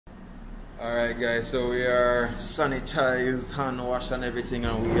Alright guys, so we are sanitized, hand washed and everything,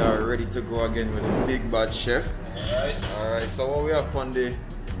 and we are ready to go again with the big bad chef. Alright, so what we have on the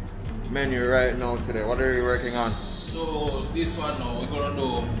menu right now today? What are we working on? So this one now, we're gonna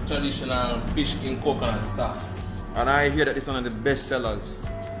do traditional fish in coconut sauce. And I hear that this one is the best sellers.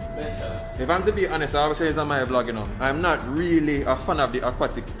 Best sellers. If I'm to be honest, I always say it's on my vlog, you know, I'm not really a fan of the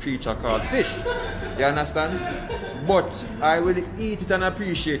aquatic creature called fish. You understand? But I will eat it and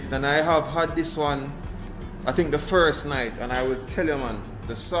appreciate it, and I have had this one, I think the first night, and I will tell you, man,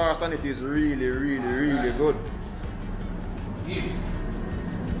 the sauce on it is really, really, really good.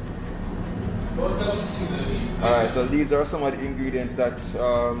 Alright, so these are some of the ingredients that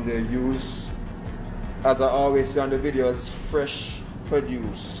they use. As I always say on the videos, fresh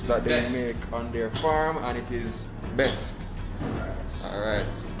produce that they make on their farm, and it is best.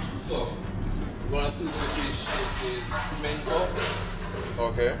 Alright. So, you want to see the fish? This is pimento.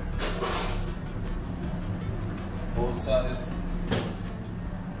 Okay. Both sides.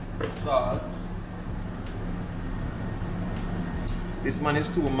 Salt. This man is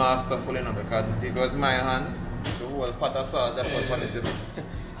too masterful, you know, because you see, it goes my hand, the whole pot of salt I put on it.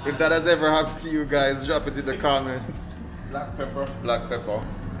 If that has ever happened to you guys, drop it in the comments. Black pepper. Black pepper.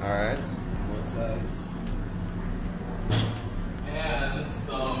 Alright. Both sides. And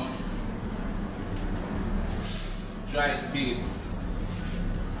some dried basil.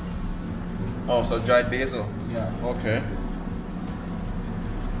 Oh, so dried basil? Yeah. Okay.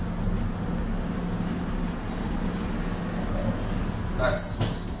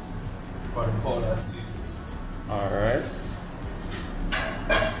 That's for the powder seasonings. Alright.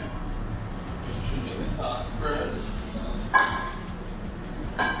 You should get the sauce first.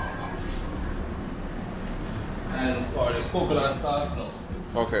 And for the coconut sauce now.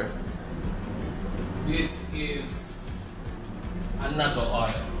 Okay. This is annatto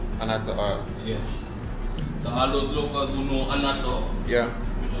oil. Annatto oil. Yes. So all those locals who know annatto, Yeah.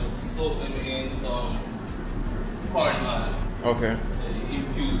 we just soak them in some corn oil. Okay. So you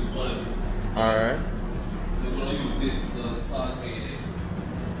infuse oil. Alright. So we're gonna use this to saute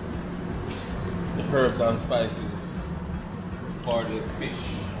the herbs and spices for the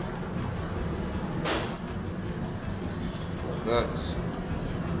fish. That.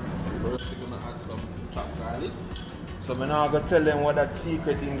 So first we're gonna add some chopped garlic. So I'm now going to tell them what that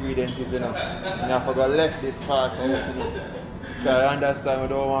secret ingredient is, you know. And I forgot left this part out, you know. So I understand we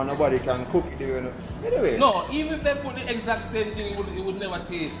don't want nobody can cook it, you know. Anyway. No, even if they put the exact same thing, it would never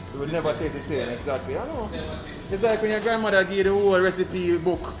taste. It would never taste the same, exactly. I know. Never taste. It's like when your grandmother gave you the whole recipe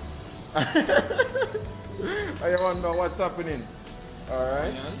book. And you wonder what's happening. Alright.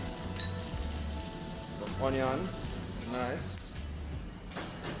 Onions. Some onions. Nice.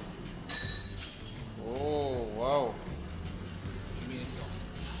 Oh, wow.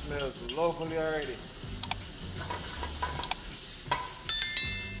 Smells lovely already.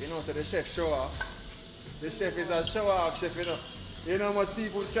 You know, so the chef show off. The chef is a show off chef, you know. You know how much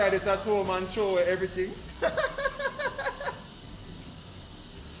people try this at home and show everything.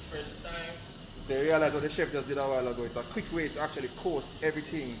 First time. So you realize what the chef just did a while ago. It's a quick way to actually coat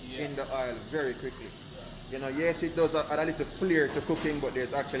everything in the oil very quickly. You know, yes, it does add a little flair to cooking, but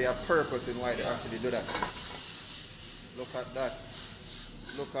there's actually a purpose in why they actually do that. Look at that.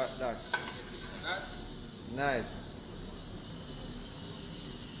 Look at that. Nice.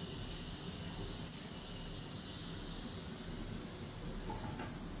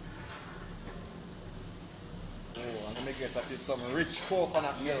 Oh, and let me guess that is some rich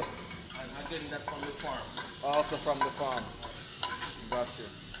coconut milk. And again, that's from the farm. Also from the farm. Gotcha.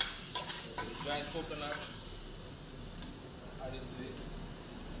 So the dried coconut. Add it to it.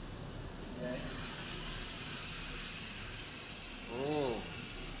 Okay. Oh.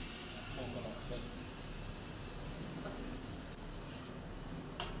 Coconut milk.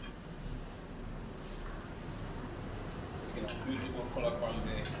 So you get a beautiful color from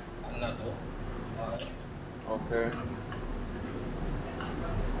the annatto oil. Okay.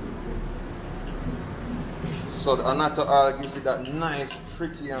 So the annatto oil gives it that nice,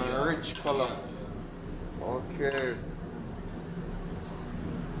 pretty and rich color. Okay.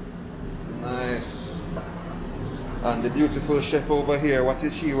 Nice. And the beautiful chef over here, what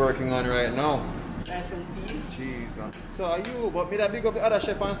is she working on right now? Rice and peas. Jeez. So are you, but me that big up the other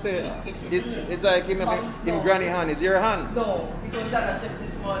chef and say, it's like him granny hand, is your hand? No, because I got shift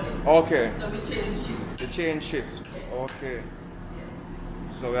this morning. Okay. So we change shift. The change shift. Yes. Okay.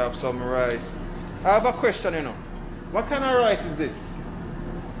 Yes. So we have some rice. I have a question, you know. What kind of rice is this?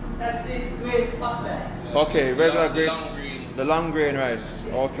 That's the grace pot rice. Okay, regular grace. Long green. The long grain rice.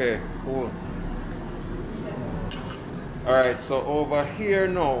 Okay, cool. Alright, so over here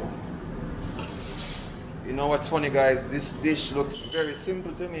now, You know what's funny, guys? This dish looks very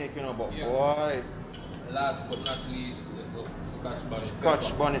simple to make, you know, but Yeah. boy, Last but not least, the Scotch bonnet Scotch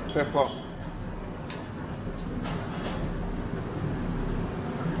pepper. bonnet pepper.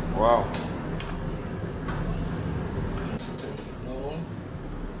 Wow. No.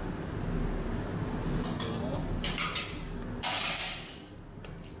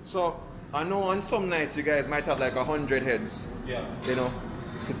 So I know on some nights you guys might have like 100 heads, Yeah. you know,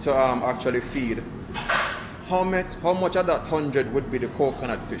 to actually feed. How much of that 100 would be the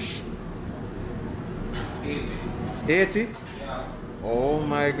coconut fish? 80. 80? Yeah. Oh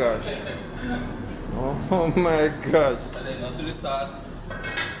my gosh. Oh my gosh. And then onto the sauce,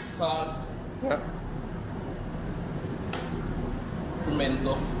 salt, Yeah.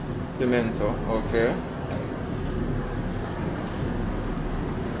 pimento, Pimento, okay.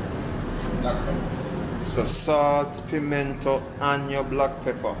 black pepper. So salt, pimento, and your black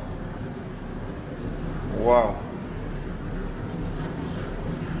pepper. Wow.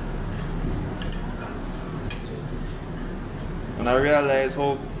 And I realize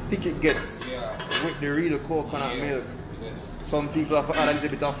how thick it gets Yeah. with the real coconut milk. Yes. Some people have to add a little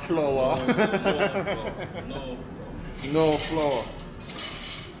bit of flour. No. No flour.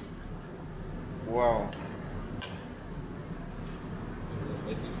 Wow. Just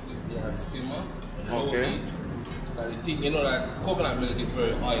let it sit there and simmer. Okay. The thing, you know that coconut milk is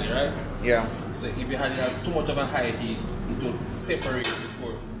very oily, right? Yeah. So if you had it at too much of a high heat, it will separate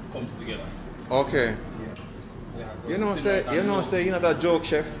before it comes together. Okay. Yeah. So have to You know, simmer it and low. say you're not a joke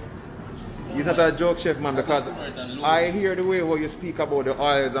chef. You're not a joke chef, man, because I hear the way how you speak about the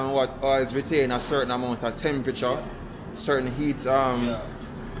oils and what oils retain a certain amount of temperature, certain heat.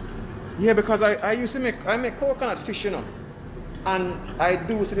 Yeah, because I used to make coconut fish, you know, and I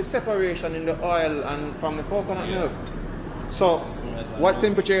do see the separation in the oil and from the coconut milk. So, what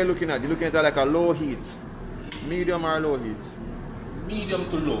temperature are you looking at? You're looking at like a low heat, medium or low heat? Medium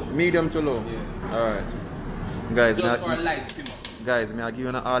to low. Medium to low. Yeah. All right, guys. Just for a light simmer. Guys, may I give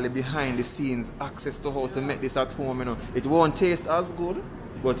you all the behind the scenes access to how to make this at home, you know. It won't taste as good,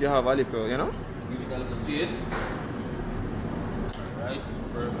 but you have a little, you know. Give it a little taste. Alright,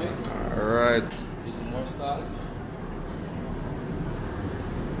 perfect. Alright. Little more salt.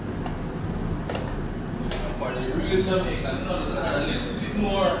 And for the real Jamaican, you know, just add a little bit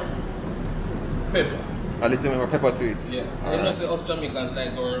more pepper. A little more pepper to it. Yeah. All You know, right. say us Jamaicans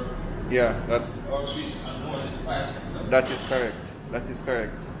like our Yeah, that's fish and more the spices. that is correct. That is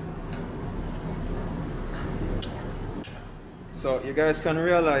correct. So you guys can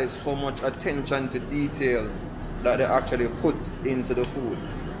realize how much attention to detail that they actually put into the food.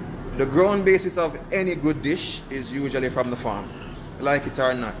 The ground basis of any good dish is usually from the farm, like it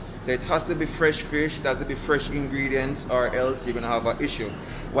or not. So it has to be fresh fish, it has to be fresh ingredients, or else you're gonna have an issue.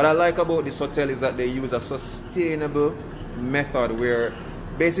 What I like about this hotel is that they use a sustainable method where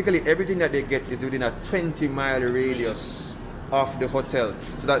basically everything that they get is within a 20-mile radius of the hotel.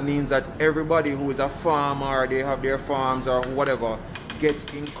 So that means that everybody who is a farmer, they have their farms or whatever, gets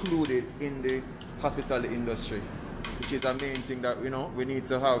included in the hospitality industry, which is a main thing that, you know, we need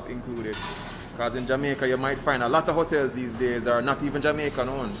to have included. Because in Jamaica you might find a lot of hotels these days are not even Jamaican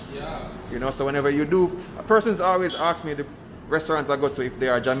owned. Yeah. You know, so whenever you do, a person's always asked me the restaurants I go to if they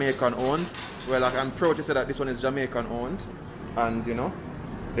are Jamaican owned. Well, like, I'm proud to say that this one is Jamaican owned, and you know,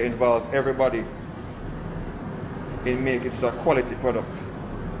 they involve everybody in making it a quality product.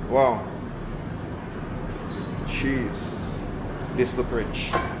 Wow. Jeez. This look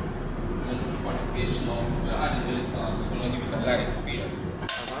rich. And for the fish now, if you add it to the sauce, we're going to give it a light sear.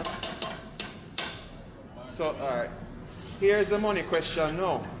 So, alright. Here's the money question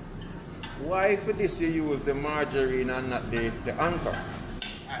now. Why for this you use the margarine and not the anchor?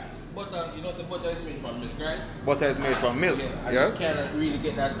 Butter, you know, so butter is made from milk, right? Butter is made from milk. Yeah. And Yeah? you cannot really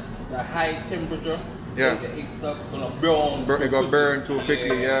get that high temperature. Yeah. The egg stuff gonna brown. It got burned too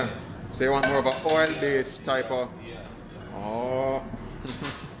quickly, yeah. So you want more of an oil-based type of... Yeah. Oh.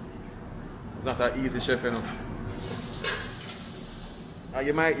 It's not that easy, chef, you know.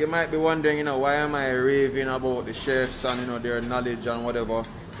 You might be wondering, you know, why am I raving about the chefs and, you know, their knowledge and whatever.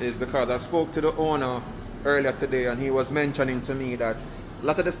 It's because I spoke to the owner earlier today and he was mentioning to me that a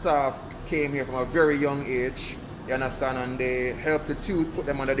lot of the staff came here from a very young age, you understand, and they helped put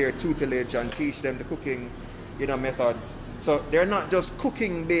them under their tutelage and teach them the cooking, you know, methods. So they're not just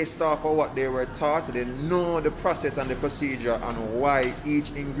cooking based off of what they were taught, they know the process and the procedure and why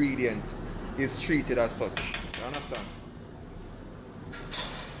each ingredient is treated as such. You understand?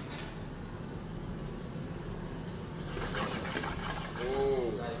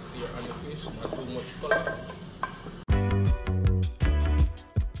 Oh. Nice sear on the fish, not too much color.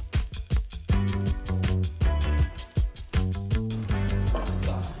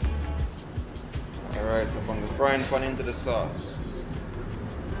 frying pan into the sauce.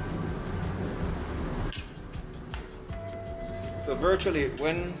 So virtually,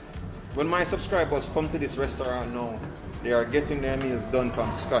 when my subscribers come to this restaurant now, they are getting their meals done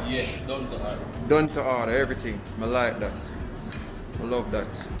from scratch. Yes, done to order. Done to order, everything. I like that. I love that.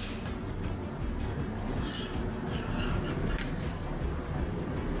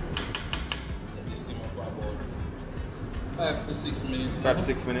 Let this simmer for about 5 to 6 minutes. 5 to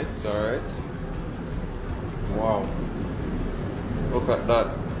 6 minutes, alright. Wow. Look at that.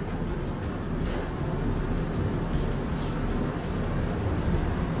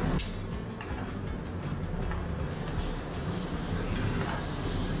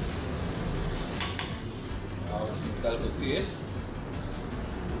 Got a good taste.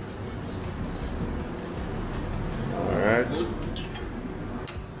 Alright.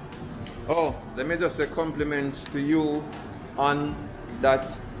 Oh, let me just say compliment to you on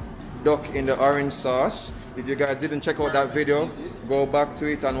that duck in the orange sauce. If you guys didn't check out that video, go back to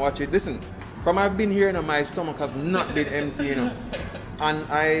it and watch it. Listen, from I've been here, my stomach has not been empty, and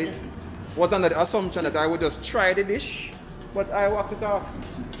I was under the assumption that I would just try the dish, but I walked it off.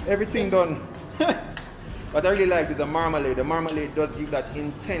 Everything done. What I really like is the marmalade. The marmalade does give that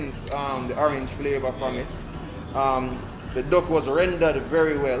intense, the orange flavor from it. The duck was rendered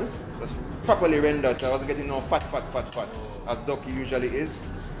very well. It was properly rendered, so I wasn't getting no fat, as duck usually is.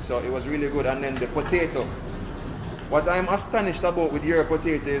 So it was really good. And then the potato. What I'm astonished about with your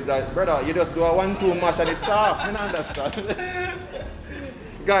potato is that, brother, you just do a 1-2 mash and it's soft. I don't understand.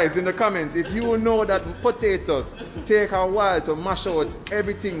 Guys, in the comments, if you know that potatoes take a while to mash out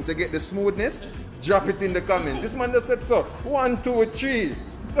everything to get the smoothness, drop it in the comments. This man just said so. 1, 2, 3.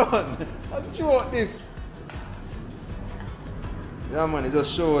 Done. I'll show out this. Yeah, man, it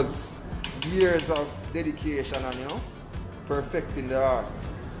just shows years of dedication and, perfecting the art.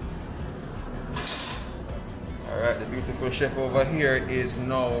 Alright, the beautiful chef over here is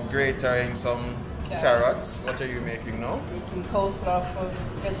now gratoring some carrots. What are you making now? Making coleslaw for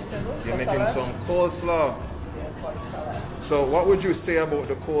vegetables. You're making some coleslaw. So what would you say about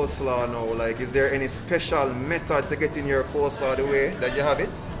the coleslaw now? Like, is there any special method to getting your coleslaw the way that you have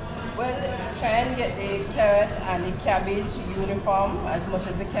it? Well, try and get the carrot and the cabbage uniform as much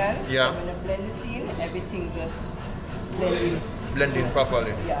as you can. Yeah. So when you blend it in, everything just Blending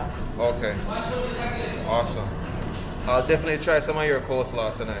properly. Yeah. Okay. Awesome. I'll definitely try some of your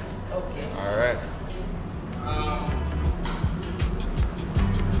coleslaw tonight. Okay. Alright.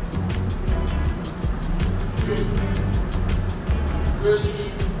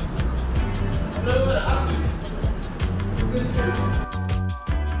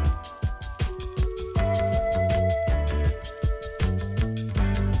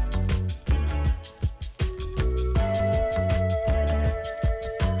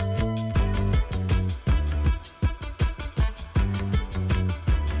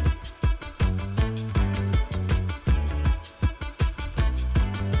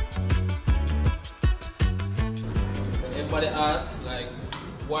 Everybody asks, like,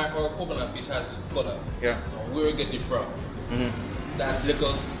 why our coconut fish has this color. Yeah. Where we get it from. That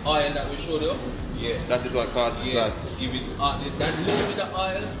little oil that we showed you. Yeah. That is what causes that. Give it that little bit of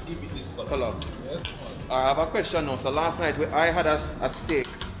oil, give it this color. Color. Yes. I have a question now. So last night I had a steak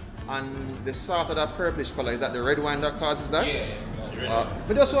and the sauce of that purplish color, is that the red wine that causes that? Yeah.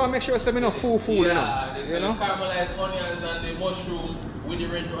 But just want to make sure it's not full food, the caramelized onions and the mushroom with the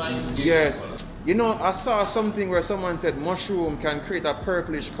red wine. Yes. I saw something where someone said mushroom can create a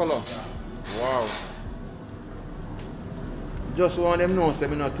purplish color. Yeah. Wow. Just want them know, so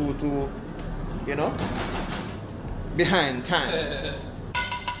I'm not too, behind times.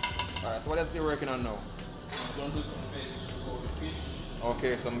 Alright, so what else are you working on now? I'm going to do some vegetable with the fish.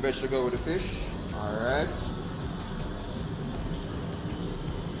 Okay, some vegetable with the fish. Alright.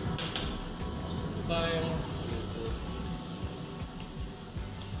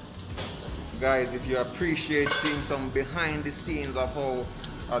 Guys, if you appreciate seeing some behind the scenes of how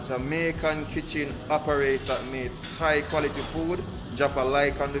a Jamaican kitchen operates that makes high quality food, drop a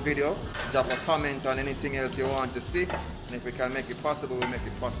like on the video, drop a comment on anything else you want to see, and if we can make it possible, we'll make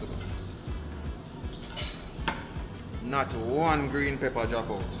it possible. Not one green pepper drop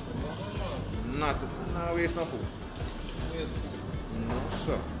out. No waste no food. No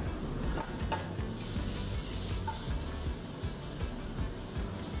sir.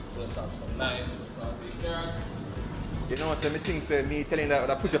 Let's have some nice sauteed carrots. So me think say me telling that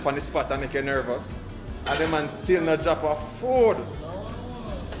I put you up on the spot and make you nervous. And the man still not drop off food. No.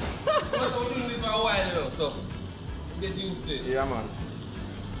 We're doing this for a while now, so get used to it. Yeah man.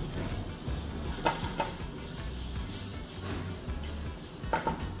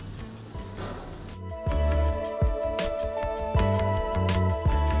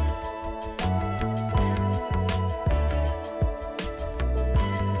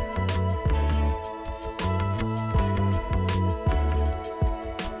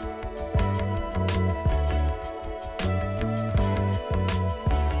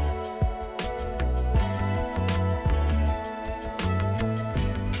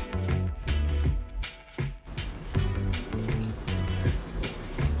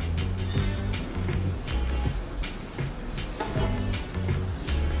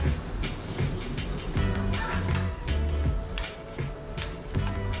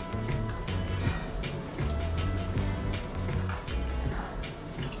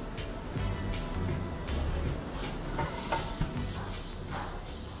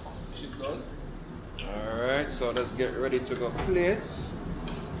 So let's get ready to go plate.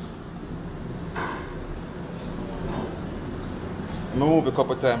 Move a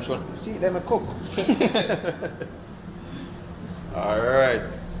couple times. See, let me cook. Alright.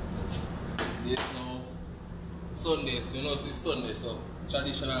 Yes, now Sundays, you know, it's Sunday, so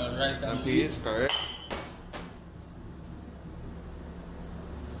traditional rice and peas. Correct.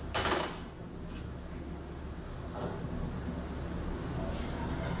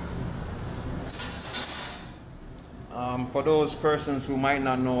 For those persons who might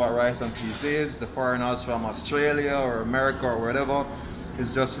not know what rice and peas is, the foreigners from Australia or America or whatever,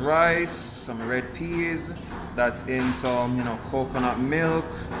 it's just rice, some red peas that's in some, you know, coconut milk.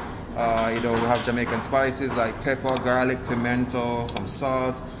 You know, we have Jamaican spices like pepper, garlic, pimento, some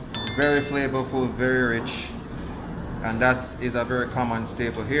salt. Very flavorful, very rich, and that is a very common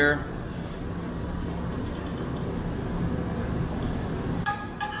staple here.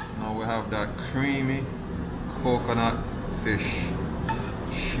 Now we have that creamy coconut fish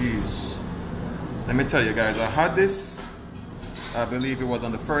cheese. Let me tell you guys, I had this, I believe it was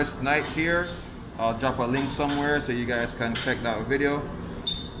on the first night here. I'll drop a link somewhere so you guys can check that video.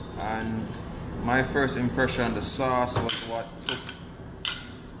 And my first impression, the sauce was what took,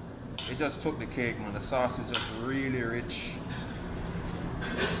 it just took the cake, man. The sauce is just really rich.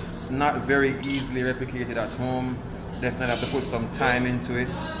 It's not very easily replicated at home. Definitely have to put some time into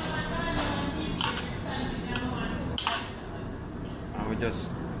it. We're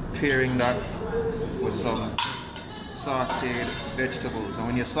just pairing that with some sauteed vegetables. And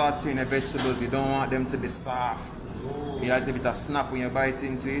when you're sauteing the vegetables, you don't want them to be soft. You like a bit of snap when you bite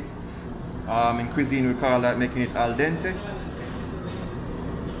into it. In cuisine, we call that making it al dente.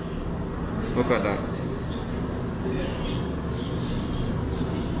 Look at that.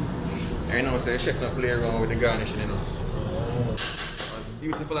 I know, so the chef not play around with the garnishing, you know.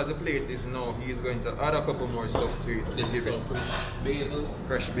 Beautiful as the plate is now, he is going to add a couple more stuff to it. This is some basil.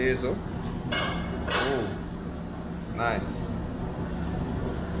 Fresh basil. Oh, nice.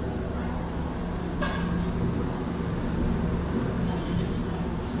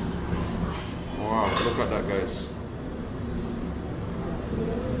 Wow, look at that, guys.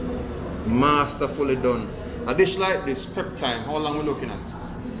 Masterfully done. A dish like this, prep time, how long are we looking at?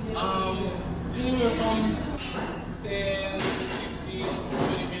 Anywhere from 10, 15,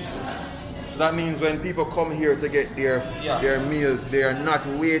 20 minutes. So that means when people come here to get their meals, they are not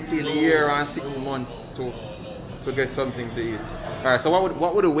waiting a year and 6 months to get something to eat. Alright, so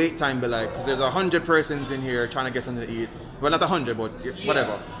what would the wait time be like? Because there's 100 persons in here trying to get something to eat. Well, not 100, but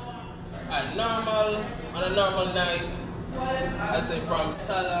whatever. On a normal night, I say from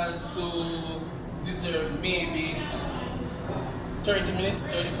salad to dessert, maybe 30 minutes,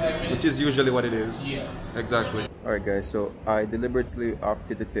 35 minutes. Which is usually what it is. Yeah. Exactly. Alright guys, so I deliberately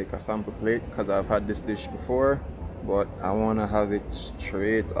opted to take a sample plate because I've had this dish before, but I want to have it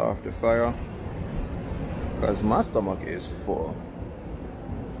straight off the fire because my stomach is full.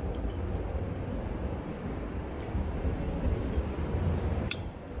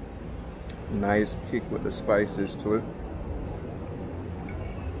 Nice kick with the spices to it.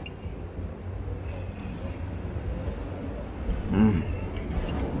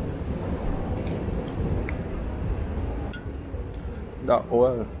 That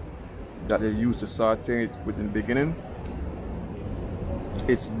oil that they used to saute it with in the beginning,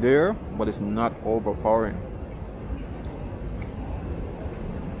 it's there, but it's not overpowering.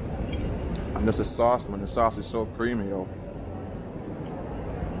 And that's the sauce, man. The sauce is so creamy, yo.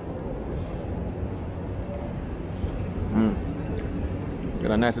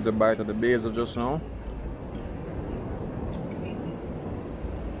 Get a nice little bite of the basil just now.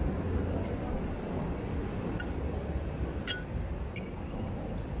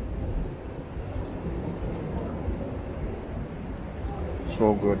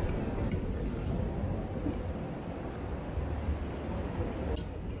 So good.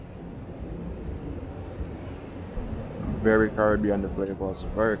 Very Caribbean, the flavors,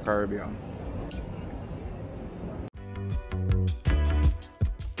 very Caribbean.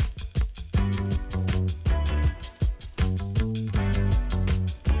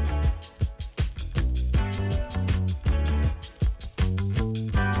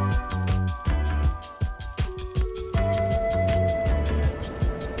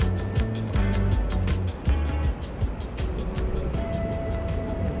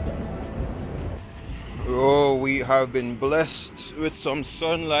 We have been blessed with some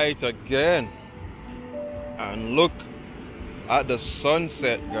sunlight again, and look at the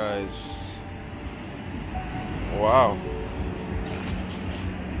sunset, guys. Wow.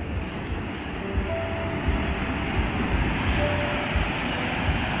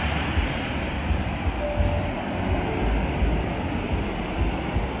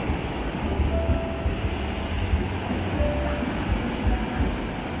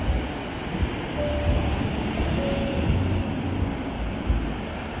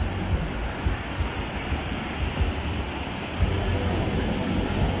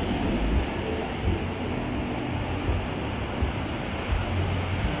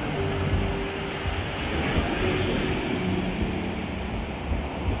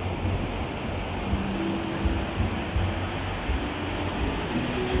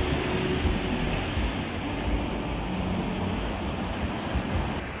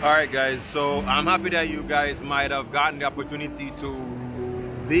 Alright guys, so I'm happy that you guys might have gotten the opportunity to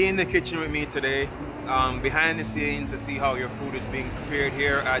be in the kitchen with me today, behind the scenes, to see how your food is being prepared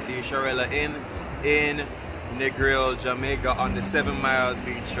here at the Charela Inn in Negril, Jamaica, on the 7 Mile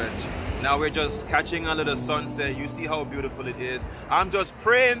beach stretch. Now we're just catching a little sunset. You see how beautiful it is. I'm just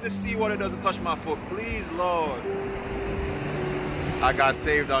praying to see what it doesn't touch my foot. Please, Lord. I got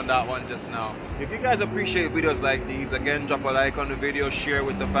saved on that one just now. If you guys appreciate videos like these, again, drop a like on the video, share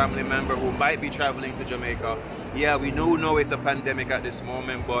with a family member who might be traveling to Jamaica. Yeah, we do know it's a pandemic at this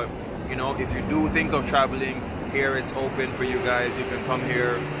moment, but you know, if you do think of traveling, here it's open for you guys. You can come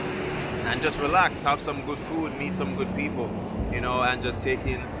here and just relax, have some good food, meet some good people, you know, and just take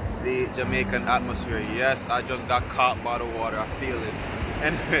in the Jamaican atmosphere. Yes, I just got caught by the water. I feel it.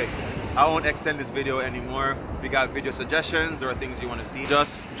 Anyway, I won't extend this video anymore. If you got video suggestions or things you want to see,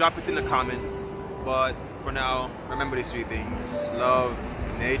 just drop it in the comments. But for now, remember these 3 things: love,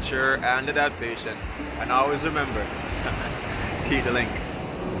 nature, and adaptation. And always remember, keep the link.